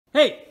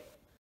Hey!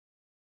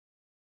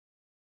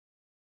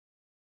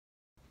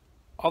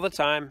 All the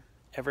time,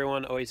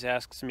 everyone always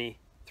asks me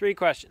 3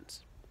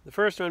 questions. The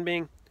first one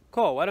being,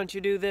 Cole, why don't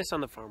you do this on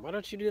the farm? Why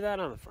don't you do that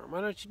on the farm?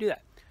 Why don't you do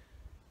that?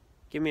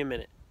 Give me a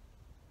minute.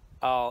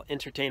 I'll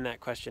entertain that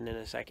question in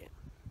a second.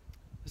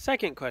 The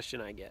second question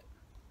I get,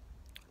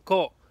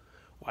 Cole,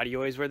 why do you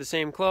always wear the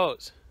same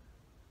clothes?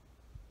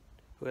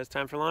 Who has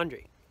time for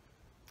laundry?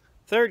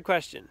 Third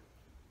question.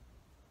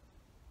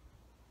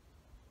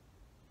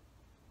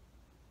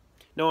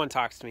 No one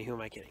talks to me. Who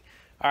am I kidding?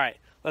 All right,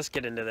 let's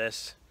get into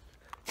this.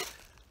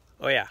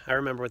 Oh yeah, I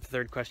remember what the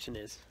third question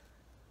is.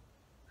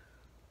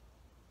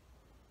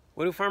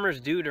 What do farmers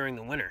do during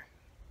the winter?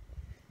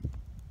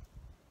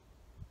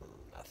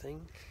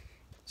 Nothing.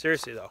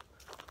 Seriously though,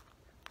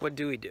 what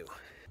do we do?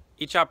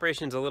 Each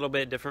operation is a little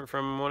bit different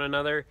from one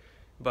another,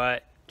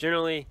 but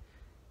generally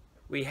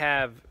we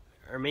have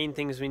our main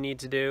things we need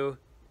to do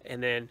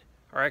and then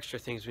our extra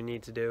things we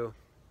need to do.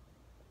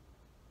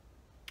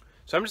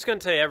 So I'm just going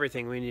to tell you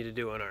everything we need to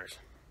do on ours.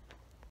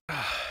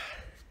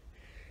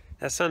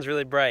 That sun's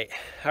really bright.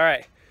 All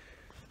right,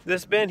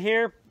 this bin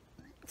here,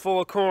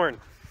 full of corn.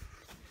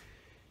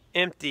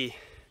 Empty,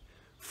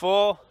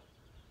 full,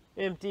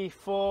 empty,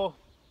 full.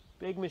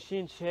 Big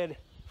machine shed,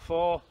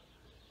 full.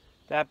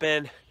 That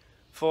bin,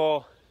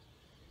 full.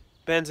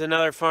 Bins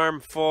another farm,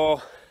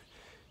 full.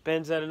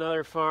 Bins at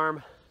another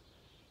farm,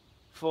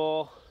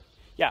 full.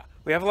 Yeah,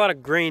 we have a lot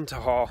of grain to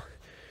haul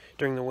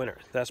during the winter.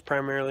 That's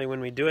primarily when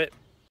we do it.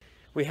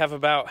 We have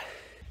about,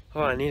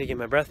 oh, I need to get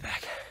my breath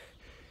back.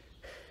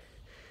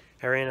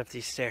 I ran up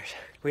these stairs.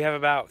 We have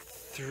about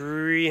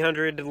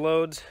 300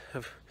 loads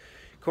of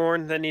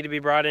corn that need to be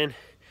brought in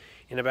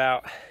and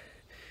about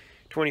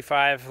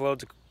 25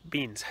 loads of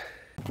beans.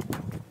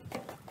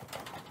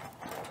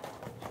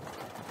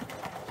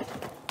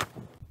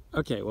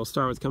 Okay, we'll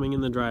start with coming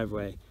in the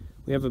driveway.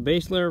 We have a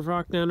base layer of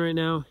rock down right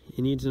now.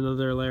 It needs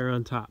another layer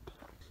on top.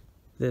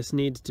 This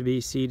needs to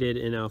be seeded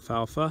in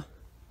alfalfa.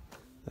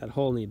 That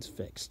hole needs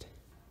fixed.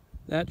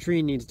 That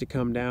tree needs to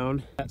come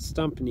down. That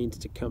stump needs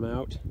to come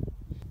out.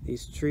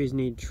 These trees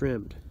need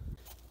trimmed.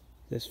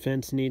 This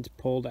fence needs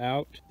pulled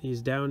out.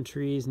 These down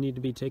trees need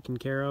to be taken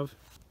care of.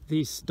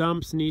 These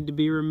stumps need to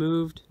be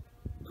removed.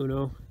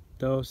 Uno,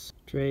 dos,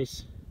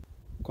 tres,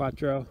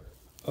 cuatro,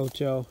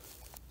 ocho,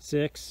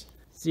 6,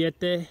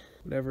 siete,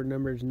 whatever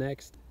number's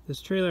next.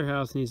 This trailer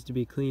house needs to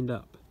be cleaned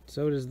up.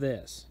 So does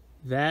this.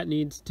 That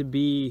needs to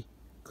be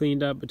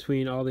cleaned up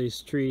between all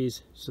these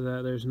trees so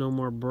that there's no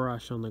more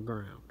brush on the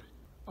ground.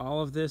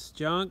 All of this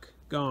junk,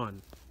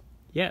 gone.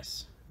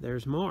 Yes,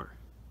 there's more.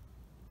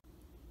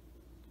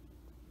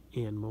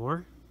 And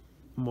more,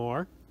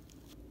 more,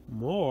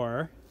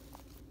 more,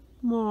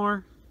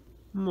 more,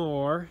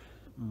 more,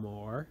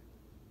 more,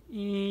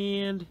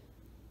 and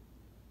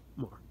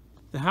more.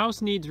 The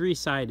house needs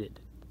re-sided.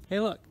 Hey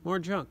look, more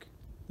junk.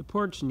 The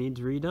porch needs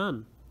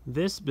redone.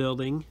 This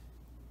building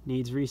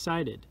needs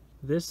re-sided.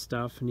 This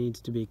stuff needs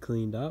to be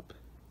cleaned up.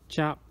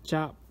 Chop,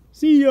 chop.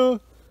 See ya!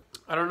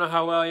 I don't know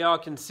how well y'all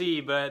can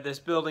see, but this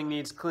building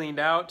needs cleaned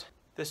out.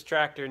 This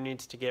tractor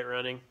needs to get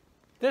running.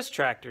 This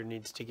tractor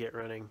needs to get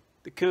running.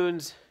 The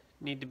coons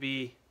need to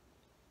be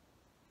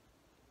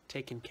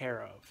taken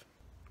care of.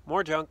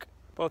 More junk.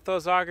 Both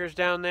those augers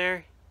down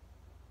there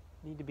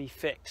need to be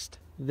fixed.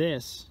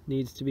 This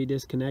needs to be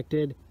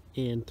disconnected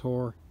and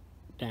tore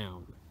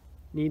down.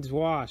 Needs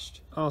washed.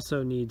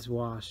 Also needs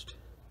washed.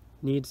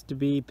 Needs to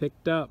be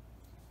picked up.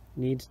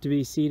 Needs to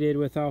be seeded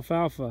with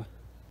alfalfa.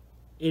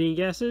 Any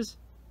guesses?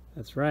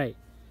 That's right.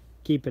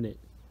 Keeping it.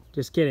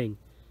 Just kidding.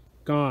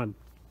 Gone.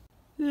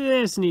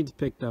 This needs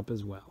picked up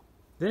as well.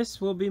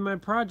 This will be my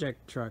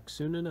project truck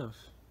soon enough.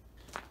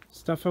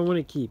 Stuff I want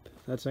to keep.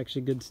 That's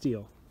actually good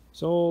steel.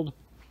 Sold.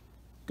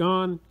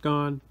 Gone,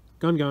 gone,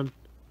 gone, gone,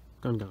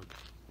 gone, gone.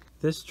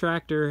 This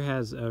tractor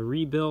has a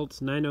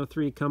rebuilt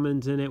 903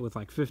 Cummins in it with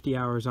like 50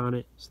 hours on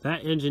it. So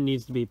that engine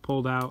needs to be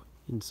pulled out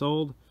and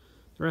sold.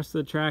 The rest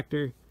of the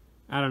tractor,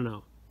 I don't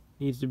know,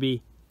 needs to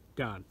be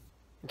gone.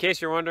 In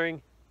case you're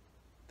wondering,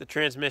 the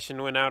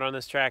transmission went out on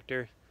this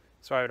tractor.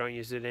 That's why we don't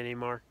use it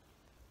anymore.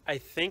 I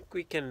think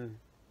we can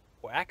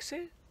wax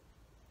it?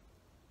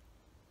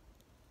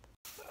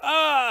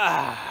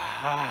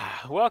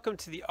 Welcome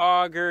to the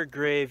auger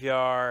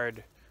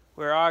graveyard,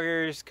 where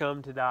augers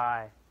come to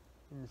die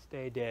and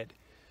stay dead.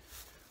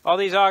 All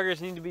these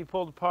augers need to be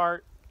pulled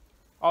apart,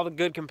 all the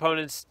good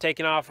components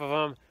taken off of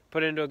them,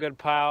 put into a good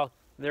pile,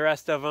 the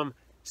rest of them,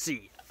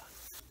 see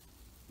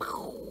ya.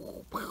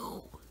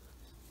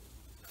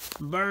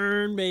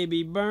 Burn,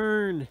 baby,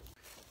 burn.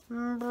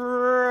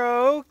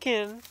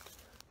 Broken.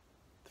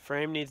 The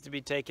frame needs to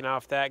be taken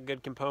off that,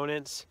 good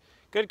components.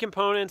 Good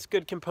components,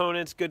 good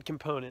components, good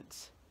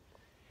components.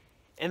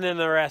 And then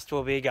the rest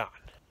will be gone.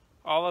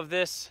 All of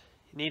this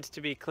needs to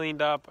be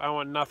cleaned up. I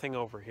want nothing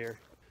over here.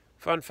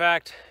 Fun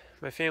fact,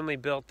 my family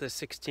built this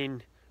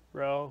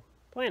 16-row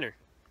planer.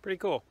 Pretty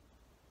cool.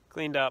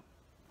 Cleaned up.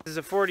 This is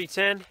a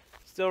 4010.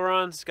 Still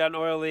runs, got an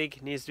oil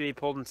leak, needs to be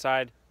pulled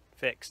inside,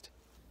 fixed.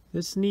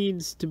 This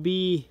needs to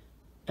be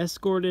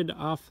escorted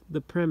off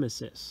the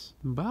premises.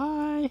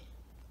 Bye.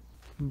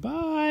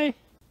 Bye.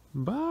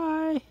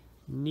 Bye.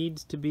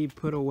 Needs to be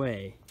put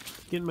away.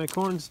 Getting my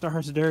corn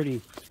stars dirty.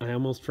 I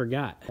almost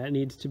forgot. That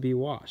needs to be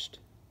washed.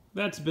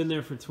 That's been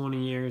there for 20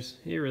 years.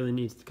 It really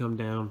needs to come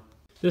down.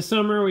 This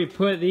summer we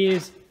put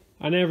these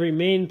on every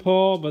main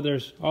pole, but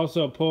there's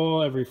also a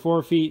pole every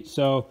 4 feet,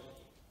 so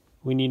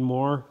we need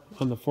more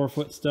on the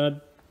 4-foot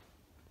stud.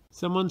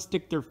 Someone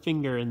stick their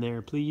finger in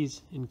there,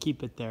 please, and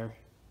keep it there.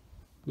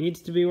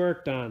 Needs to be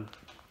worked on.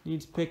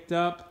 Needs picked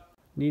up.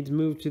 Needs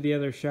moved to the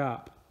other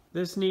shop.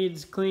 This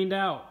needs cleaned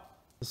out.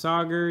 The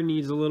sauger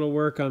needs a little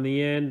work on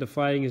the end. The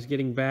flating is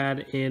getting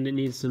bad, and it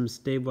needs some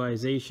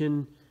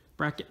stabilization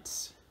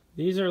brackets.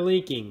 These are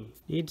leaking.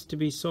 Needs to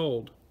be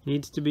sold.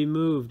 Needs to be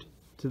moved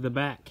to the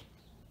back.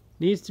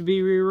 Needs to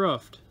be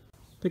re-roofed.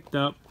 Picked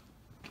up.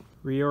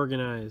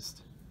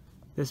 Reorganized.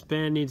 This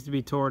band needs to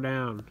be tore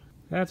down.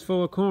 That's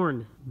full of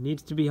corn.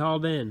 Needs to be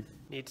hauled in.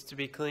 Needs to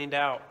be cleaned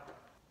out.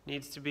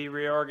 Needs to be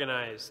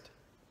reorganized.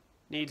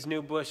 Needs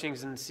new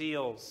bushings and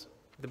seals.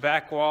 The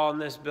back wall in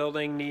this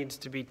building needs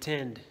to be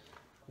tinned.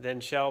 Then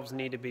shelves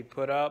need to be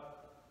put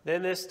up.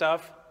 Then this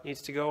stuff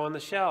needs to go on the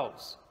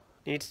shelves.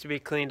 Needs to be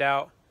cleaned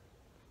out.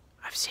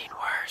 I've seen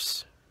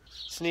worse.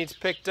 This needs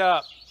picked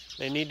up.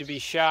 They need to be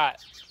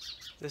shot.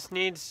 This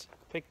needs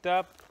picked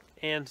up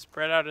and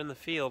spread out in the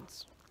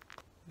fields.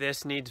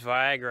 This needs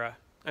Viagra.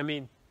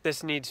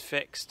 This needs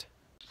fixed.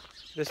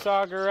 This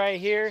auger right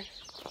here,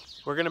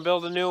 we're gonna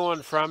build a new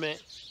one from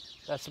it.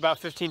 That's about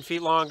 15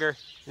 feet longer,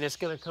 and it's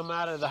gonna come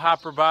out of the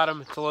hopper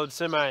bottom to load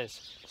semis.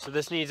 So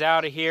this needs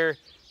out of here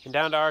and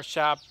down to our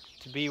shop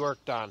to be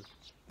worked on.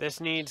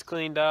 This needs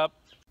cleaned up.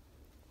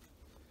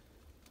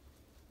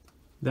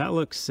 That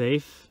looks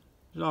safe.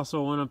 There's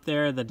also one up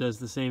there that does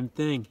the same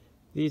thing.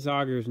 These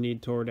augers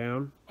need tore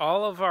down.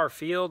 All of our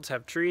fields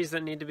have trees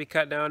that need to be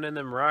cut down in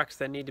them, rocks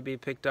that need to be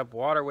picked up,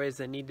 waterways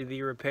that need to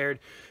be repaired,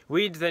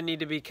 weeds that need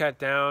to be cut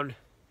down.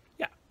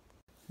 Yeah.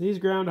 These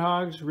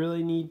groundhogs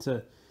really need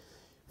to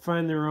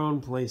find their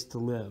own place to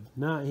live,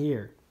 not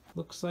here.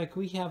 Looks like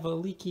we have a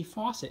leaky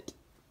faucet.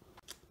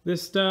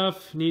 This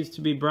stuff needs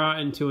to be brought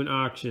into an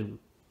auction.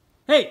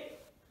 Hey!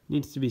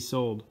 Needs to be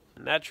sold.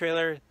 And that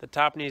trailer, the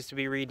top needs to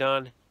be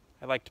redone.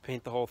 I'd like to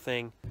paint the whole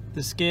thing.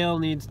 The scale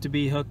needs to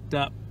be hooked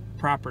up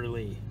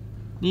properly.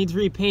 Needs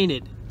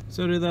repainted.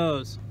 So do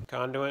those.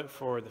 Conduit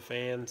for the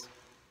fans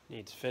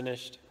needs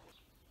finished.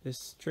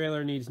 This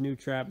trailer needs new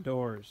trap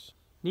doors.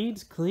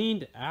 Needs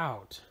cleaned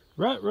out.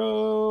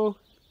 Ruh-roh!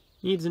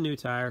 Needs a new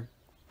tire.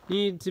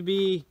 Needs to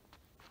be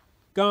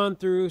gone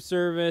through,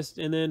 serviced,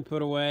 and then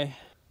put away.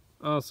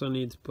 Also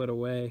needs put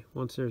away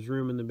once there's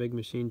room in the big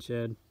machine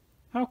shed.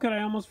 How could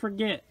I almost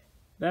forget?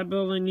 That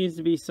building needs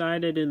to be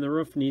sided and the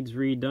roof needs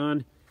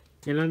redone.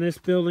 And on this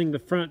building, the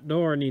front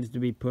door needs to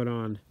be put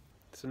on.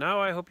 So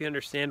now I hope you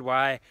understand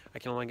why I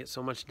can only get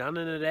so much done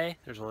in a day.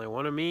 There's only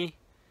one of me,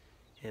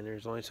 and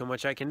there's only so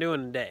much I can do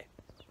in a day.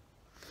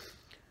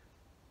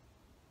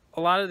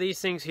 A lot of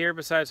these things here,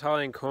 besides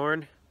hauling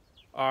corn,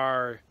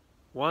 are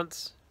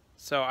wants.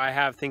 So I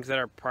have things that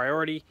are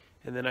priority,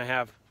 and then I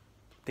have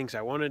things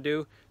I want to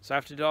do. So I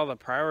have to do all the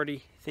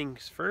priority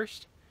things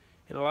first.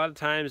 And a lot of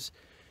times,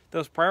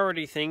 those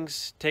priority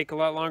things take a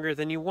lot longer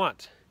than you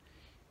want.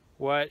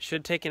 What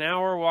should take an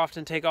hour will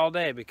often take all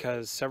day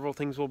because several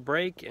things will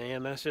break,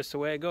 and that's just the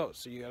way it goes.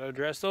 So you got to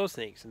address those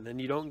things, and then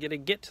you don't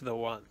get to the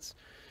ones.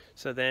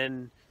 So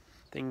then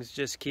things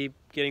just keep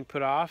getting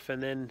put off,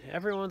 and then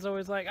everyone's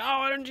always like, oh,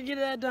 why don't you get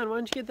that done? Why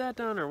don't you get that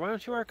done? Or why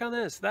don't you work on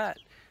this, that?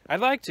 I'd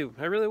like to.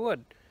 I really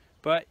would.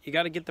 But you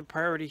got to get the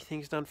priority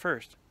things done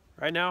first.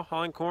 Right now,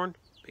 hauling corn,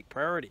 big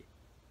priority.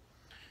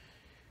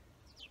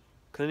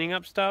 Cleaning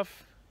up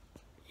stuff,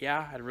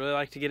 yeah, I'd really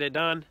like to get it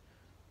done.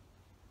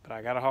 But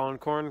I gotta haul in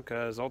corn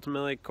because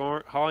ultimately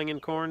hauling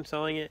in corn,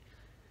 selling it,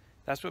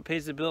 that's what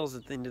pays the bills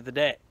at the end of the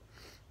day.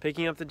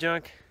 Picking up the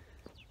junk,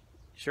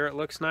 sure it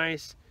looks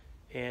nice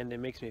and it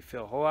makes me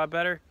feel a whole lot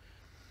better,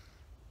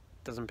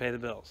 doesn't pay the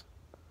bills.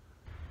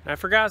 And I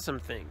forgot some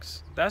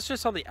things. That's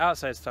just all the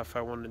outside stuff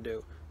I want to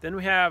do. Then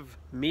we have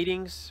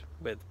meetings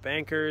with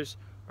bankers,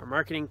 our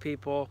marketing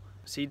people,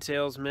 seed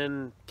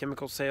salesmen,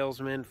 chemical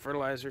salesmen,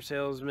 fertilizer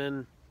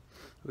salesmen.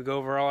 We go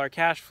over all our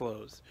cash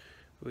flows.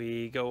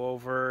 We go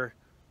over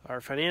our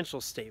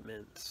financial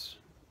statements,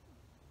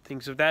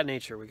 things of that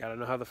nature. We got to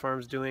know how the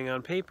farm's doing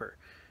on paper.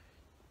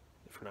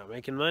 If we're not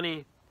making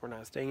money, we're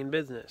not staying in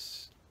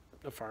business.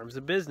 The farm's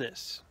a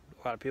business.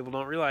 A lot of people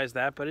don't realize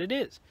that, but it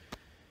is.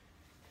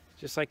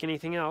 Just like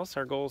anything else,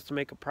 our goal is to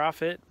make a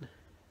profit.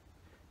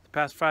 The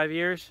past 5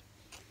 years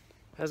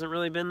hasn't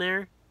really been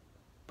there,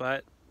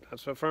 but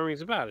that's what farming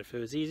is about. If it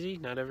was easy,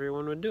 not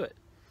everyone would do it.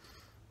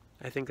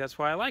 I think that's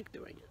why I like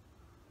doing it.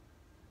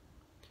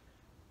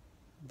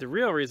 The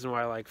real reason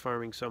why I like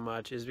farming so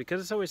much is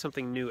because it's always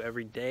something new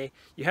every day.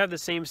 You have the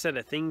same set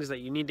of things that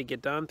you need to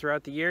get done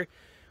throughout the year,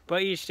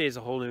 but each day is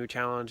a whole new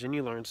challenge and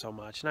you learn so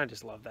much, and I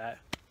just love that.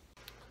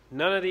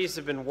 None of these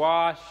have been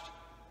washed.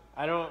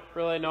 I don't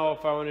really know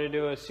if I want to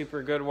do a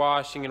super good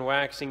washing and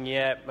waxing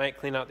yet. Might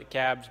clean out the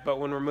cabs, but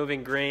when we're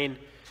moving grain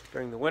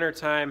during the winter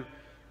time,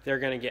 they're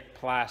going to get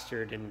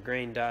plastered in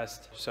grain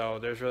dust, so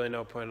there's really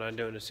no point on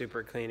doing a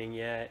super cleaning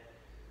yet.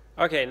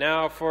 Okay,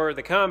 now for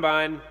the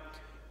combine,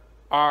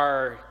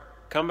 our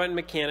combine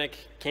mechanic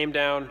came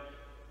down,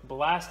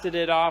 blasted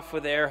it off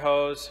with air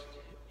hose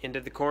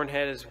into the corn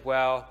head as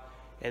well,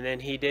 and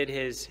then he did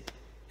his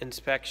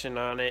inspection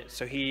on it.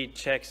 So he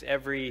checks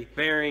every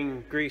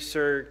bearing,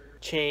 greaser,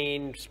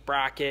 chain,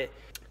 sprocket,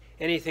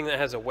 anything that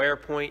has a wear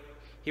point.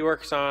 He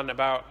works on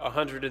about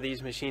 100 of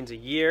these machines a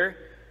year,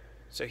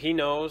 so he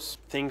knows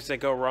things that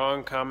go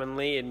wrong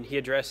commonly, and he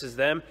addresses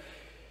them,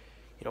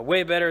 you know,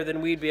 way better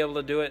than we'd be able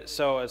to do it.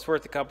 So it's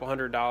worth a couple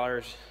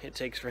 $100 it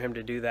takes for him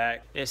to do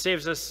that. It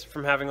saves us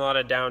from having a lot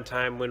of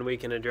downtime when we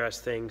can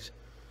address things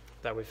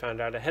that we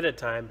found out ahead of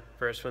time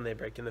versus when they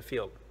break in the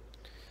field.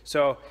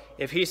 So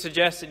if he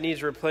suggests it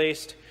needs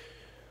replaced,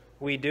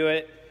 we do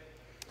it,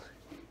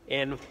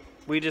 and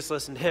we just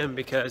listen to him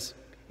because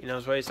he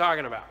knows what he's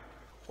talking about.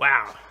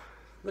 Wow,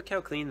 look how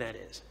clean that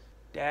is.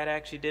 Dad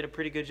actually did a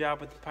pretty good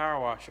job with the power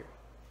washer.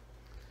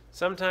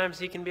 Sometimes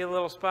he can be a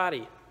little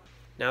spotty.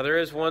 Now there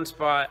is one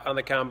spot on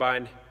the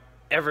combine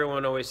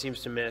everyone always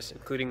seems to miss,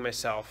 including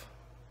myself,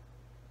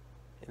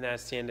 and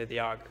that's the end of the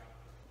auger.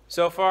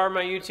 So far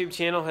my YouTube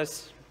channel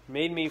has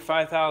made me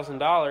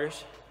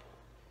 $5,000,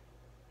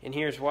 and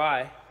here's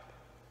why.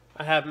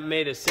 I haven't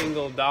made a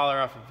single dollar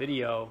off a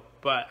video,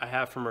 but I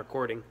have from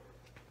recording.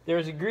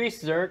 There's a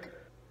grease zerk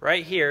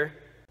right here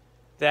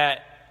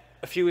that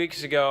a few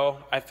weeks ago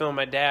I filmed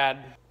my dad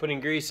putting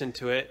grease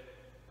into it.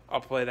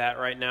 I'll play that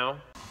right now.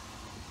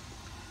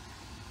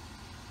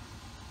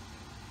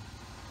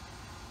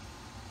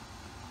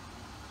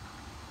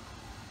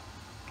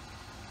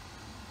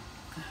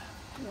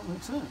 That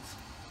makes sense.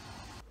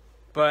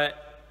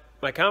 But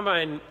my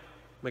combine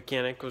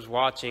mechanic was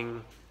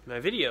watching my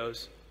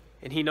videos,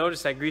 and he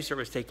noticed that greaser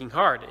was taking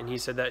hard, and he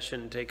said that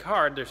shouldn't take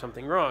hard, there's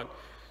something wrong.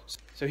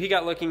 So he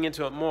got looking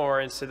into it more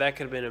and said that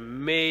could have been a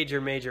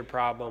major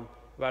problem,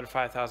 about a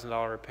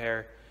 $5,000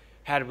 repair,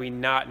 had we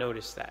not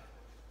noticed that.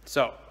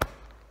 So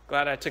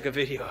glad I took a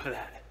video of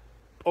that.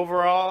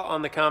 Overall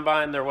on the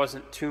combine there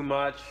wasn't too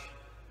much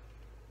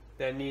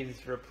that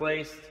needs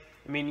replaced.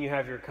 I mean, you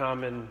have your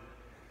common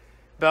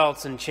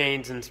belts and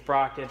chains and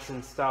sprockets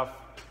and stuff,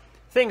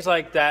 things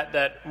like that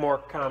that more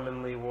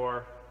commonly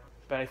wore.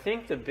 But I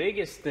think the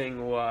biggest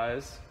thing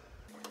was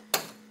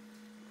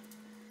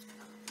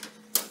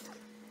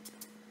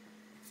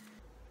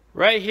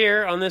right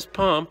here on this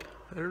pump.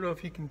 I don't know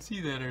if you can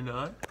see that or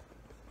not.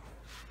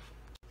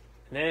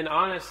 And then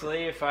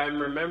honestly, if I'm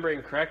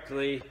remembering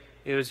correctly,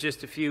 it was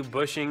just a few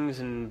bushings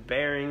and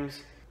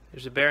bearings.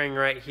 There's a bearing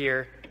right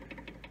here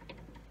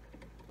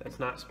that's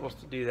not supposed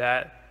to do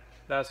that.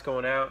 That's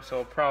going out, so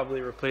I'll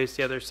probably replace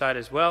the other side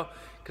as well,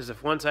 because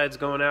if one side's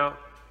going out,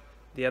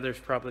 the other's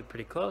probably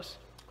pretty close.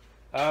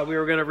 We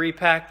were going to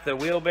repack the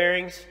wheel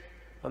bearings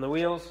on the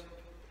wheels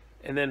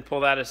and then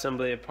pull that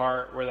assembly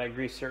apart where that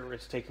greaser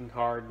was taking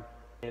hard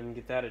and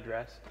get that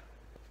addressed.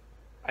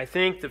 I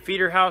think the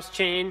feeder house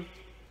chain,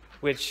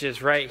 which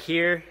is right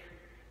here,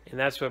 and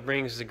that's what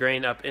brings the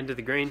grain up into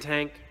the grain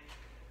tank.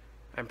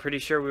 I'm pretty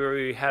sure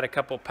we had a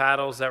couple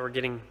paddles that were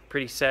getting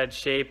pretty sad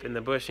shape, and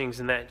the bushings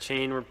in that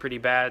chain were pretty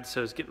bad,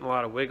 so it's getting a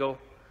lot of wiggle.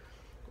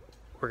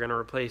 We're going to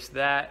replace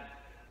that.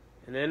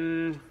 And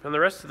then on the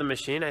rest of the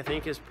machine, I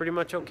think is pretty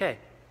much okay.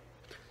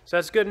 So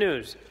that's good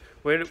news.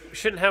 We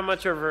shouldn't have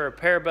much of a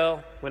repair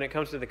bill when it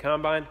comes to the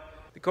combine.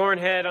 The corn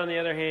head, on the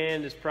other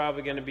hand, is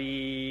probably going to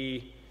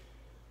be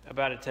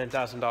about a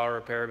 $10,000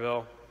 repair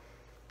bill.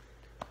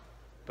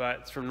 But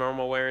it's from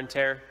normal wear and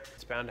tear.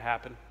 It's bound to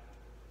happen.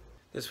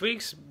 This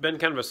week's been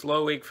kind of a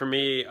slow week for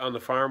me on the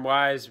farm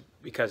wise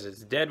because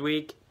it's dead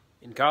week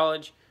in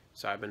college.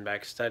 So I've been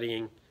back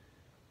studying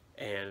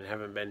and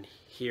haven't been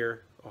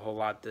here a whole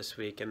lot this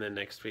week, and then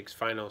next week's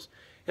finals.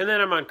 And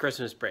then I'm on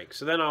Christmas break,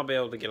 so then I'll be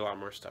able to get a lot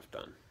more stuff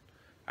done.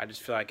 I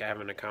just feel like I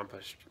haven't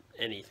accomplished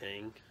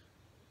anything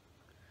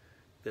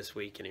this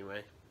week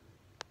anyway.